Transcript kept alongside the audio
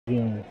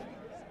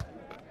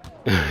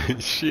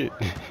Shit.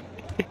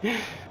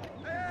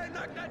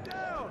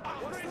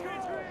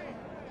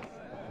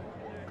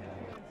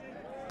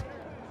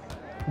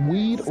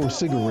 Weed or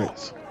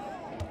cigarettes?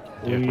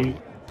 Definitely.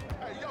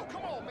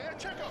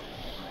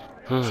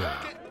 We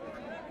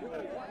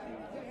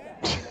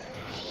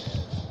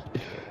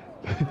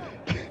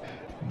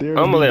Dare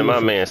to I'm gonna be let my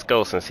different. man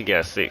go since he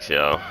got 6,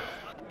 y'all.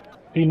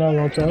 he not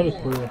gonna try to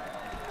score.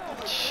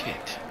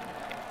 Shit.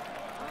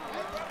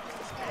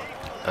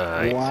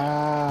 Alright.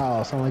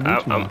 Wow, sound like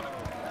I'm, Gucci I'm, man.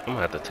 I'm gonna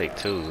have to take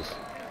twos.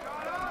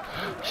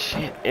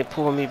 Shit, it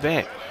pulled me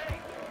back.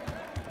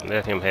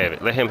 Let him have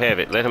it. Let him have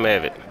it. Let him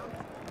have it.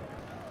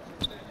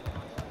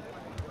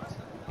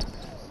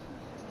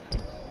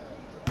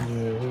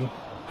 Yeah,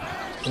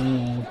 he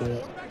don't want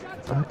that.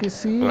 I can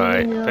see it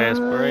Alright, in your fast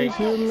break. eyes,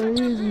 you're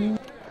lazy.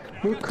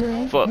 But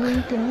crack Fuck.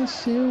 ain't got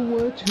shit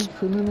what you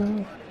feeling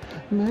of.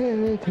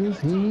 Mad cause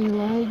he ain't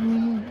like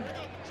me.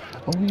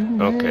 Oh,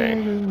 you Okay.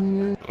 mad at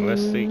me.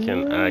 Let's see,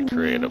 can I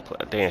create a Me. play?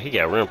 Damn, he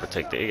got rim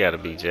protected. It gotta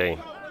be Jay.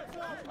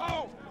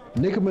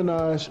 Nicki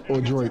Minaj or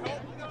Drake?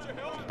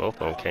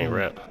 Both of them can't Mm.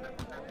 rap.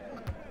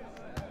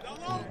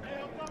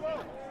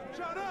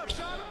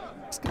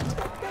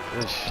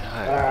 Good shot.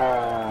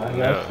 Ah, I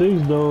got No.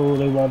 6 though.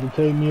 They about to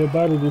take me up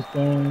out of this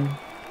thing.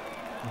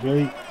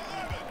 Drake.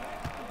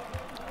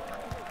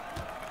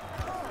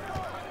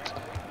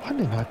 Why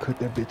didn't I cut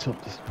that bitch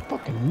up this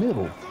fucking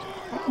middle?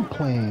 I'm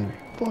playing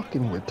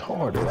fucking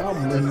retarded.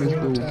 I'm letting this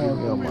Team dude get foul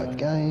me for out my me.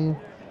 game.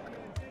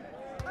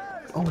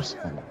 On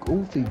some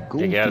goofy, It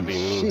gotta goofy be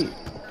me. shit.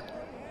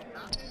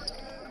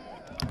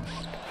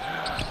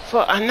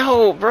 Fuck, I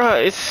know,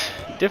 bruh. It's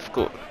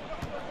difficult.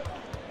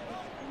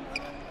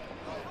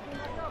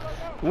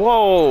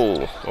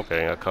 Whoa.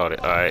 Okay, I caught it.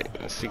 Alright,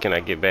 let's see, can I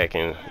get back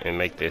and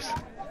make this?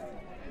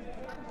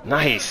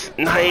 Nice.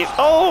 Nice.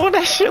 Oh,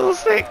 that shit was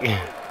sick.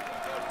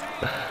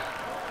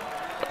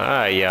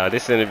 Alright, y'all.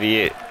 This gonna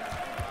be it.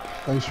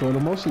 Hey, Shorter,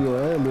 most of your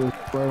ad libs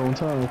right on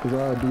time because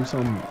I do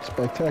something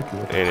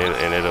spectacular.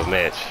 And it'll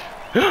match.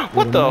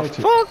 What It'll the match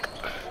it. fuck?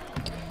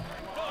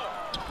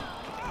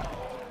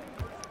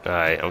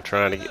 Alright, I'm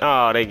trying to get.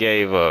 Oh, they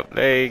gave up.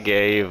 They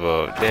gave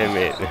up. Damn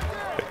it.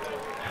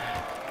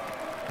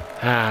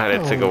 Ah,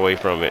 that took Yo, away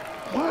from it.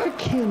 why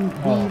can we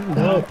Oh,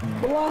 not fuck me.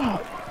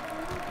 block?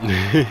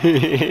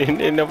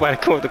 And nobody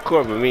come to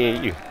court but me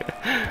and you.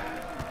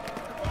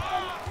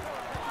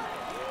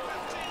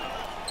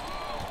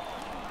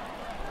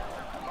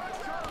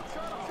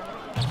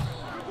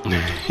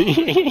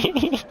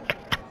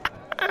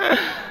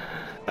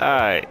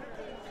 Alright.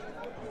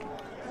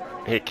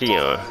 Hit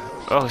Keon.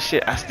 Oh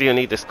shit, I still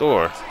need to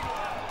score.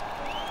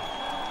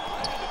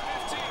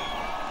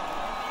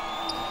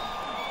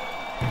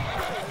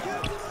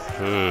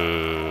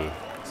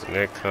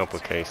 That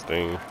complicates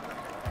things.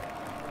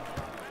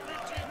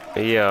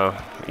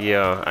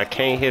 Yeah, I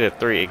can't hit a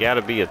 3. It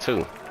gotta be a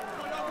 2.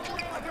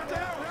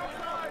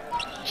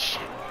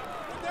 Shit.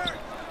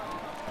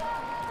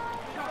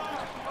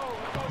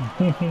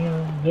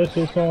 That's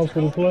your song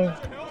for the play?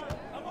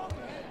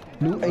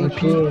 New For AP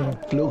sure.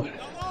 fluid.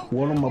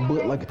 One on my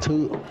butt like a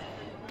tub.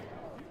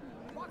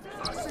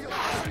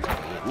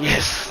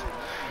 Yes.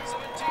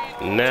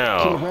 Can a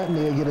Now, rap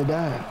nigga get a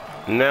dime?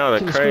 now the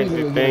Can a street crazy nigga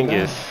get a thing dime?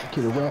 is,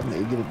 Can a rap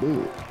nigga get a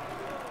dub?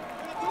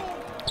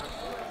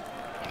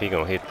 he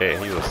gonna hit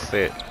that. He was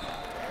set.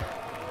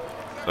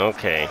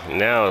 Okay.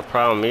 Now the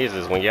problem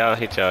is when y'all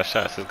hit y'all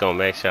shots, it's gonna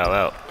max y'all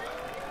out.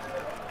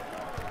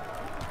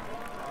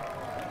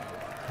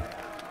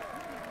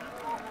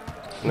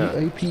 New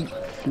No. AP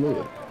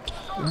fluid.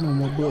 One on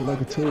my butt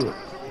like a tub.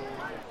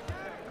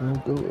 I'm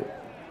good.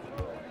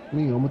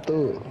 Me, I'm a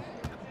thug.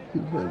 He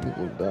rap nigga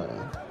gonna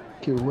die.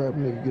 Can a rap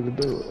nigga get a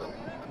dub?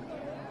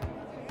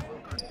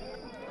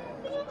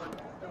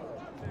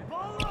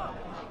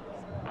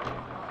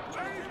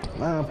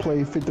 I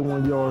played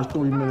 51 yards,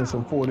 3 minutes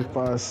and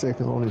 45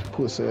 seconds on this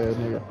pussy ass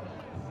nigga.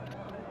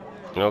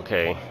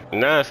 Okay.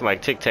 Now it's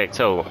like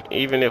tic-tac-toe.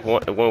 Even if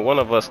when one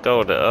of us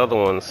go, the other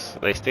ones,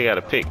 they still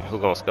gotta pick who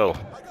gonna score.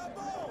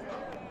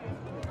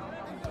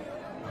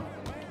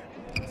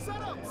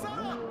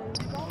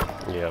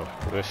 Yeah,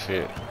 good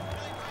shit.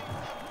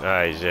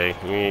 Alright, Jay.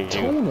 Me and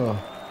you. Tuna.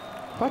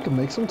 If I can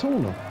make some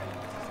tuna.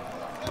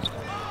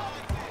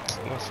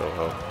 What's so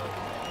ho?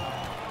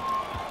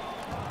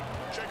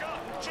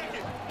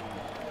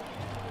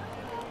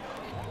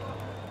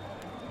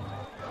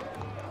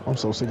 I'm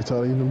so sick and tired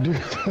of eating them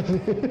dudes.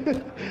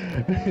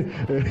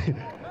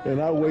 And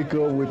I wake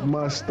up with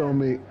my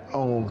stomach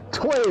on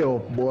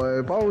 12, boy.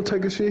 If I don't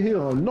take a shit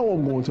here, I know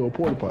I'm going to a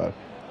porta potty.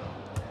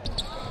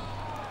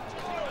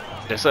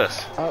 That's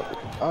us. I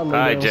lay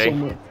Alright, down Jay. so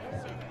much.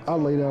 I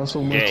lay down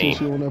so much Game.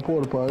 tissue on that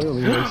porta potty. It don't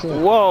even make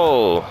sense.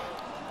 Whoa!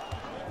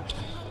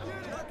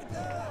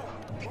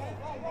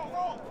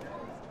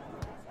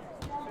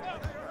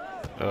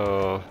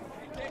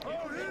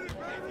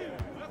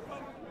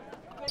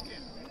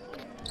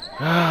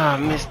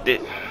 Missed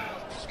it.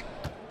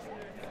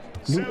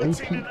 New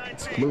AP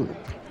fluid.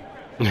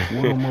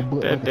 One on my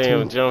butt like That a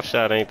damn tub. jump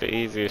shot ain't the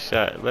easiest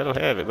shot. Let him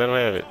have it. Let him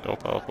have it.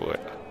 Don't fall for it.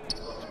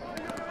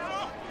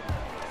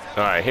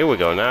 Alright, here we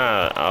go.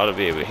 Now I ought to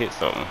be able to hit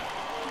something.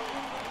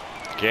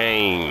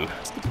 Game.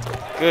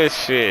 Good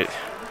shit.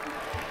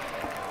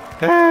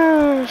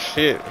 Ah,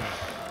 shit.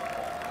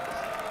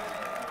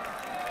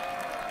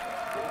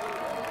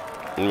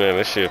 Man,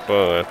 this shit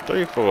fun.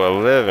 3 for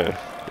 11.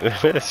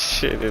 That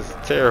shit is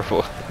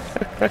terrible.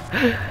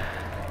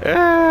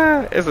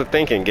 Ah, it's a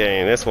thinking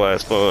game. That's why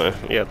it's fun.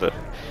 You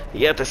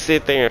have to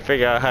sit there and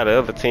figure out how the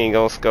other team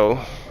gonna score.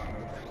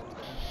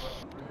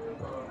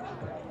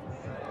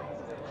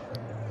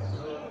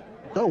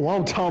 Oh, what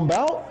I'm talking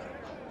about?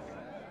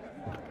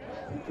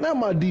 Now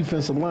my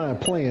defensive line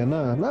playing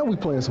now. Now we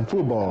playing some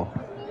football.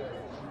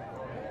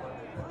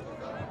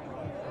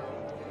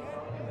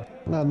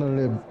 Not none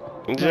of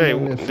that. Jay,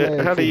 none of that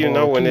flag how do you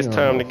know football when it's Keon.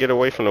 time to get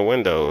away from the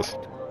windows?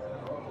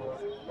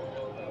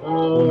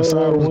 When the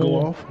sirens go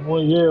off?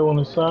 When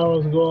the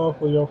sirens go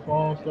off or your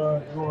phone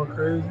starts going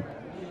crazy.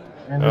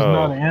 And it's Oh.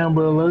 not an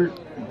Amber Alert.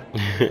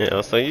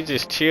 So you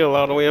just chill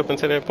all the way up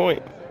until that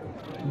point?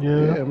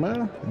 Yeah. Yeah,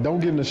 man. Don't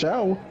get in the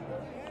shower.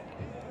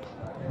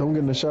 Don't get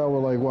in the shower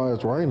like while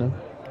it's raining.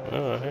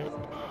 Alright.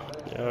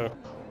 Yeah.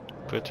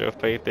 Put your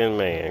faith in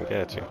man.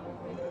 Got you.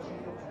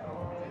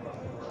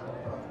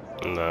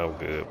 No, I'm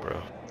good, bro.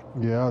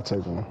 Yeah, I'll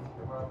take one.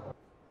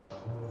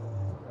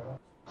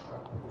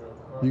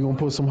 You gonna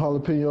put some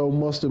jalapeno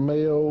mustard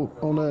mayo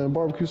on that and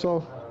barbecue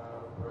sauce?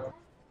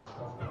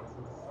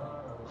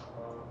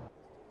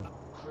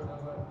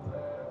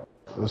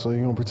 So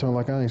you gonna pretend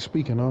like I ain't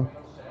speaking, huh?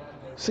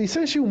 See,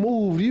 since you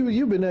moved,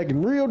 you been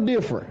acting real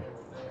different.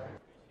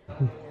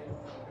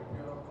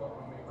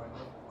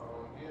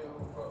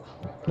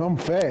 I'm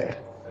fat.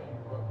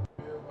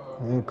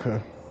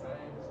 Okay.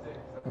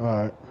 All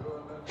right.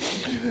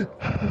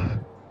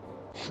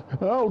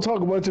 I don't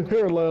talk about your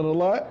hairline a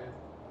lot.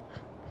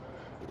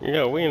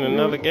 Yeah, we in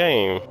another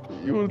game.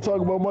 You want to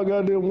talk about my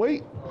goddamn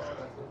weight?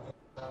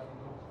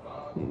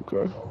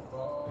 Okay.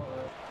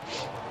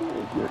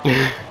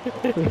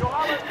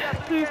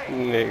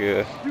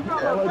 Nigga.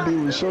 All I did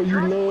was show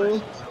you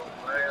love.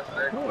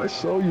 I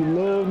show you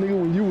love, nigga.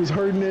 When you was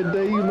hurting that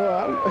day, you know,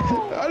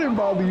 I didn't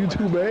bother you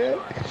too bad.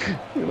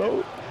 You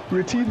know,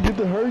 your teeth get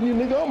to hurting you,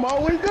 nigga. I'm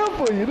always there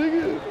for you,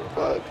 nigga.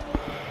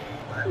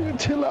 You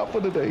chill out for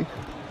the day.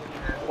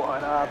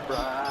 What up, bro?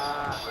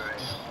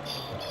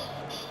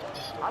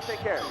 I'll take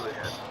care of it.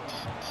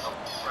 I'm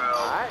proud.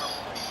 Alright.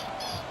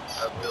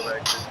 I feel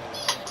like this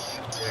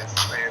is the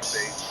fan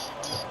base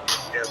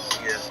in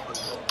FCS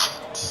football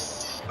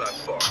by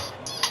far.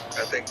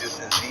 I think this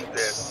is the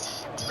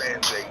best fan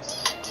base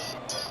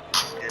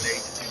in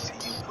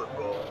HBCU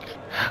football.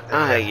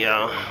 Alright,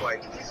 y'all.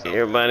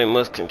 Everybody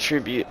must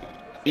contribute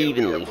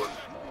evenly.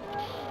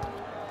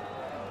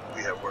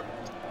 We have work.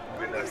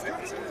 We're not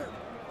finished.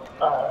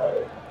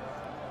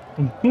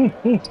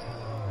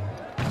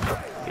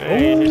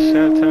 Hey, it's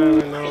shot time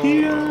and all.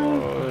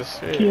 Oh,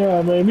 shit.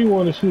 Yeah, man, me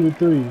want to shoot a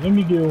 3. Let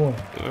me get one.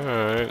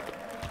 Alright.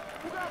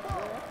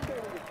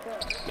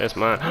 That's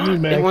mine. me It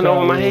max went over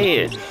out my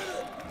real head.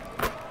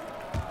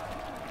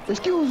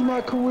 Excuse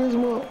my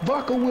charisma,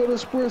 vodka with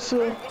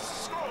espresso.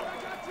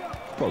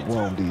 Fuck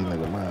wrong with these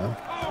nigga, man.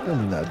 Let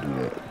me not do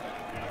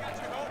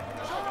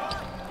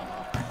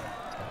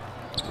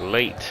that.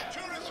 Late.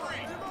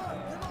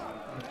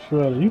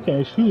 Shredder, you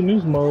can't shoot in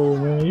this mode,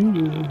 man. You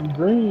just be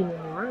green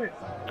and red.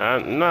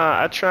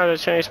 Nah, I tried to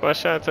change my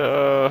shot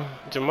to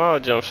Jamal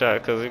jump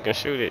shot because he can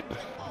shoot it.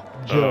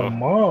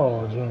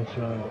 Jamal jump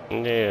shot.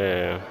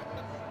 Yeah.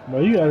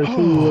 But you gotta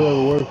choose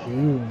whatever works for you,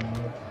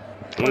 man.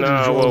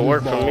 Nah, what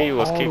worked for me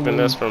was keeping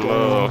us from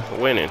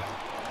winning.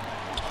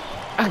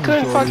 I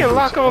couldn't fucking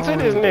lock onto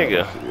this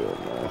nigga. Yeah,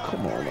 man.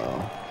 Come on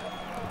now.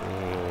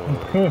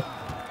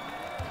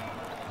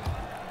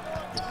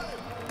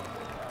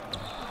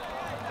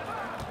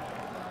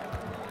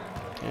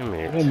 Damn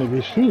it. That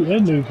nigga shoot.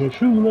 That nigga can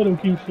shoot. Let him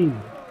keep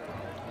shooting.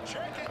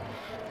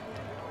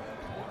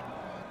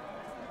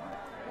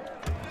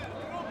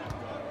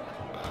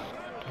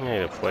 I need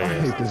to play I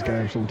this. hate this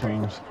game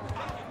sometimes.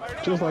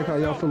 Just like how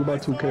y'all feel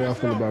about 2K, I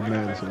feel about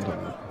Madden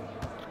sometimes.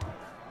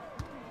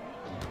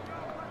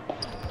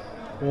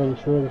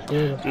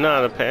 Shredder.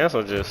 Nah, the pass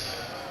will just.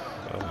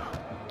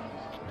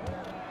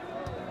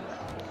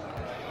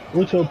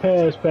 What's your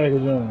pass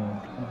package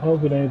on? I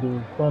hope it ain't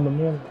the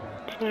fundamental.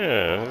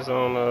 Yeah, it's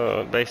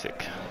on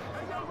basic.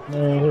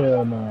 Man,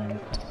 hell no.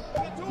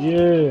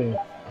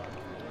 Yeah.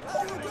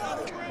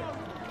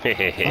 I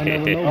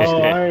never know.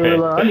 Oh, I ain't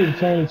realize. I need to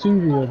turn the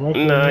TV up. I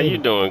can't Nah, hear you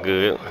it. doing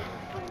good.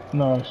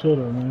 Nah, shut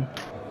up, man.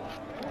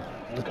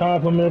 The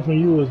compliment from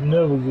you is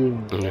never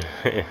good.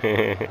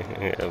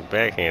 A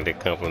backhanded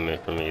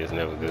compliment from me is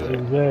never good.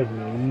 Exactly.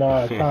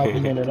 Not a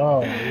compliment at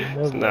all.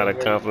 It's not a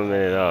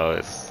compliment at all.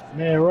 It's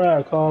Man,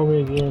 Rod called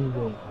me again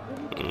today.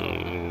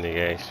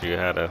 nigga asked you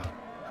how to.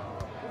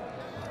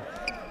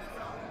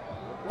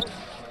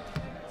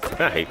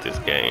 I hate this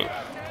game,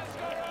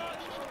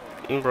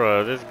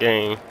 bro. This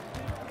game.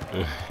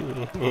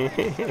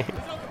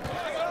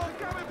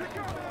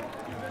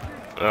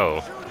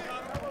 Oh.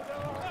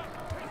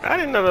 I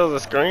didn't know there was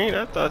a screen.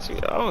 I thought you.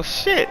 Oh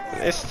shit!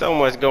 There's so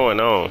much going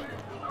on.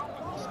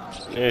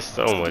 There's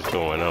so much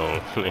going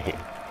on.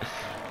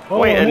 Oh,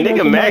 Wait, a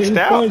nigga maxed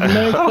out?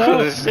 Maxed Oh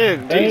out. shit,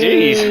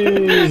 Hey.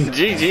 GG's.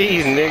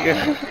 GG's, nigga.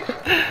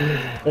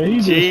 Hey, he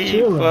just G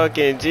chilling.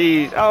 fucking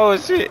G's. Oh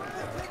shit.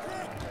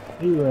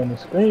 He ran the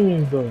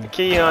screaming though.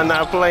 Keon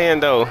not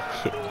playing though.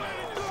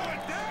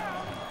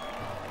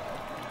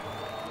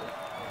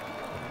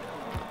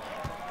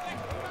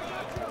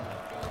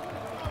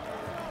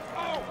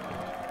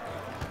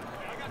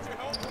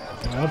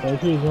 I thought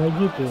he was gonna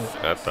get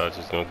that. I thought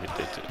you was gonna get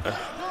that too.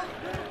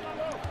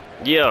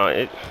 Yeah,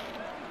 it.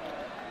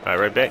 Alright,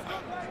 right back.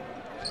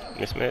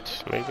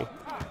 Mismatch, maybe.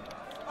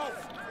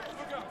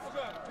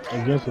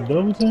 Against a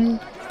double team?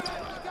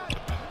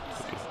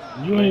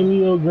 You ain't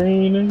Leo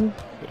Green, nigga.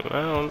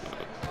 I don't.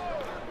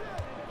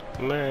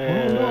 Oh,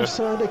 Man. no,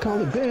 sir, they call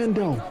it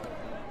bando.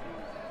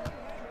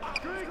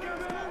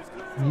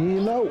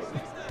 You know.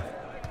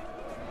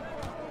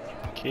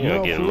 Keon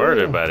No, getting for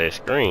murdered real. by that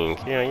screen.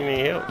 Keon, you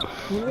need help.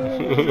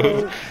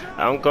 Yeah.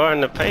 I'm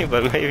guarding the paint,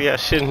 but maybe I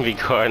shouldn't be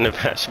guarding the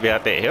paint. I should be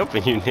out there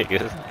helping you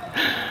niggas.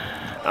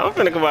 I'm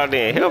finna come out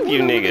there and help you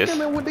niggas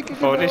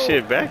before this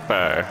shit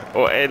backfire.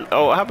 Or,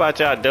 oh, how about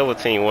y'all double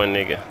team one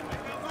nigga?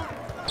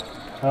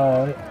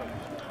 Alright.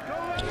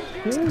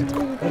 That's a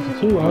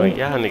 2, Oh, huh?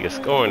 y'all niggas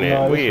scoring Nah,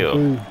 at that's a will.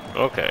 3.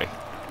 Okay.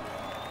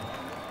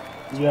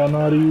 You gotta know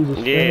how to use a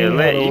Yeah, screen,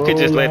 how to you could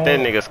just roll let that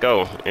out. nigga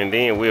go, and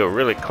then we'll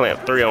really clamp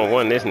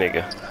 3-on-1 this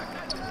nigga.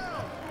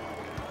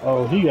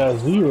 Oh, he got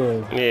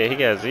 0. Yeah, he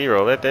got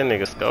 0. Let that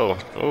nigga go.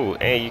 Ooh,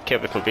 and you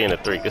kept it from being a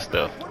 3. Good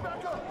stuff.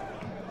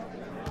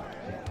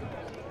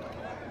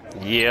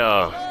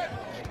 Yeah.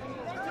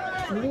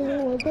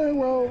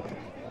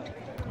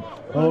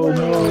 Oh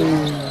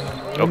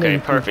no. Okay,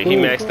 perfect. He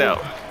maxed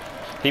out.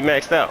 He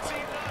maxed out.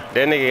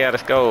 That nigga got to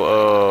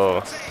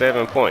score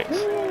 7 points.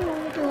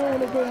 Go on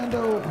the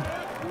bando.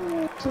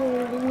 To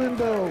the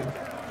window.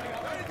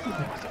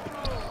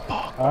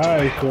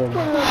 Alright,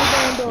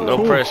 so. No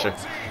pressure.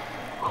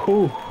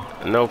 Whew.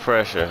 No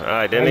pressure. All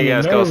right, that I nigga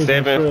got get to score nervous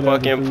 7 before that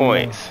fucking before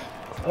points.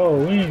 Oh,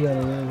 we ain't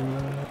got to.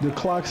 The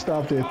clock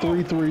stopped at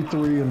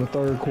 3:33 in the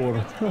third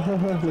quarter.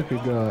 Look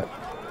at God.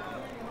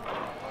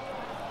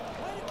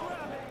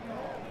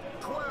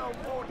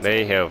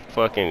 They have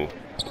fucking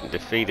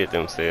defeated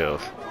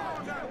themselves.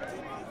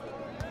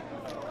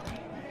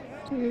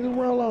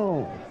 Roll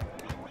on.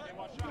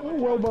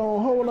 Robo,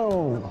 hold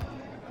on.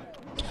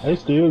 They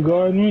still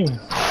guarding me.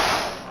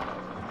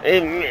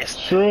 It missed.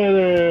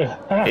 Shredder.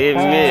 It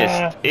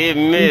missed. It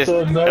missed.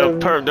 so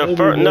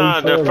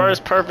nervous. The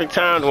first perfect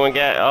timed one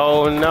got.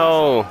 Oh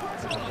no.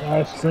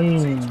 I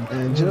screamed.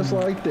 And just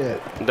like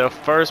that. The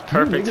first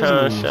perfect niggas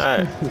time lose.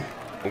 shot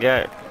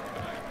got.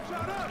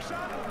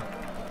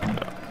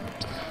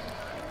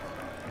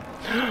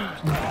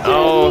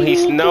 Oh, he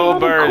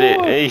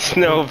snowbirded. He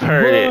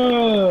snowbirded.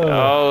 Bruh.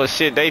 Oh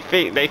shit, they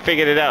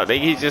figured it out.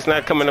 He's just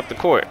not coming up the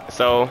court.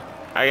 So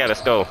I gotta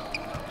go.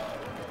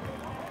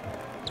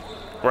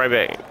 Right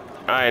back.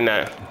 Alright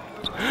now.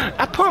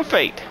 I pump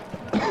faked.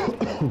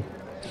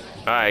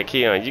 Alright,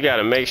 Keon, you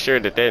gotta make sure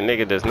that that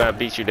nigga does not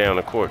beat you down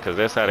the court, cause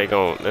that's how they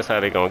gonna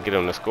get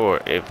him to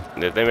score. If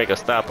they make a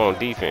stop on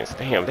defense.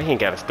 Damn, they ain't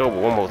gotta score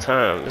one more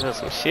time. That's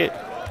some shit.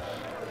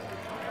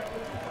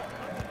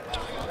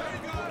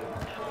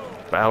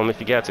 Foul him if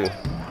you got to.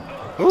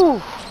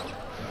 Woo.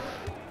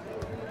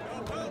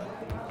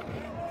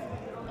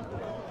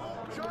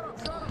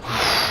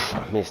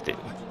 I missed it.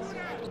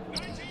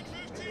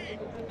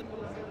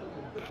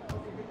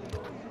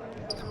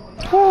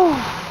 Whew.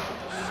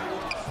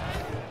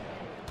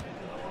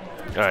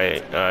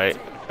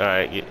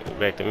 Alright, get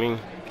back to me.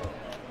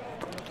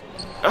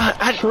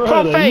 I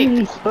pump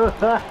faked!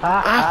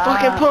 I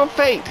fucking pump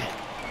faked!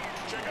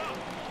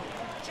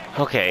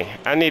 Okay,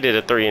 I needed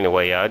a 3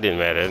 anyway, y'all. It didn't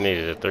matter, I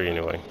needed a 3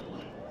 anyway.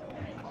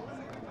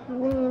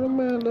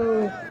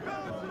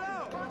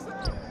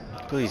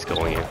 Please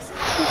go in.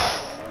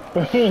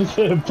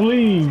 Said,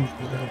 please.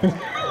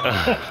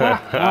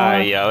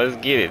 Alright, y'all, let's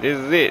get it. This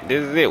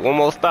is it. One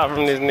more stop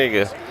from this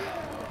nigga.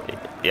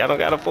 Y'all don't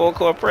got a full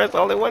court press,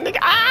 only one nigga.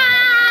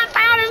 Ah!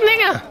 Foul this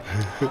nigga!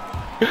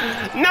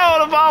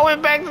 No, the ball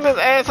went back to this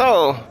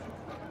asshole.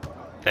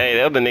 Hey,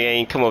 the other nigga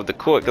ain't come up the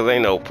court because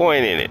ain't no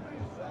point in it.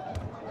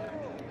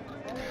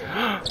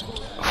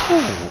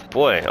 Whew,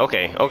 boy,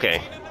 okay.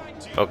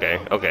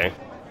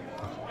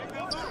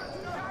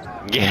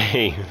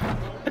 Game.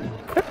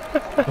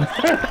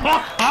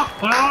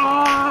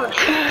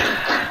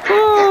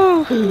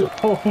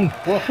 Oh,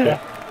 boy.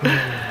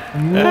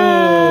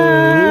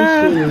 Man, this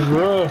shit is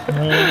rough,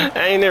 man.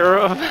 Ain't it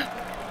rough?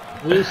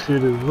 This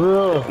shit is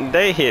rough.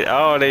 They hit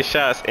all their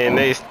shots and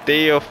they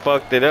still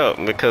fucked it up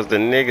because the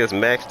niggas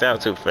maxed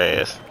out too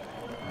fast.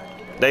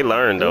 They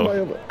learned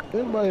though.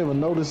 Anybody ever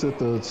notice that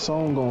the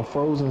song on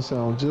Frozen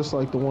sounds just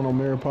like the one on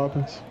Mary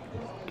Poppins?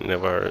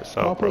 Never heard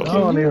song Papa, pro.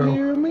 can you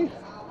hear me?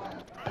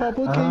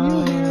 Papa, can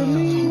you hear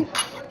me?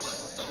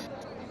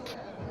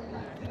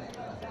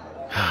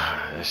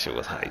 That shit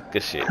was hype.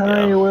 Good shit,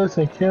 Kanye y'all. West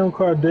and Kim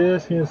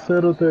Kardashian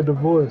settled their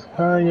divorce.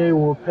 Kanye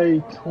will pay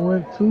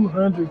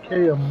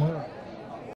 $200K a month.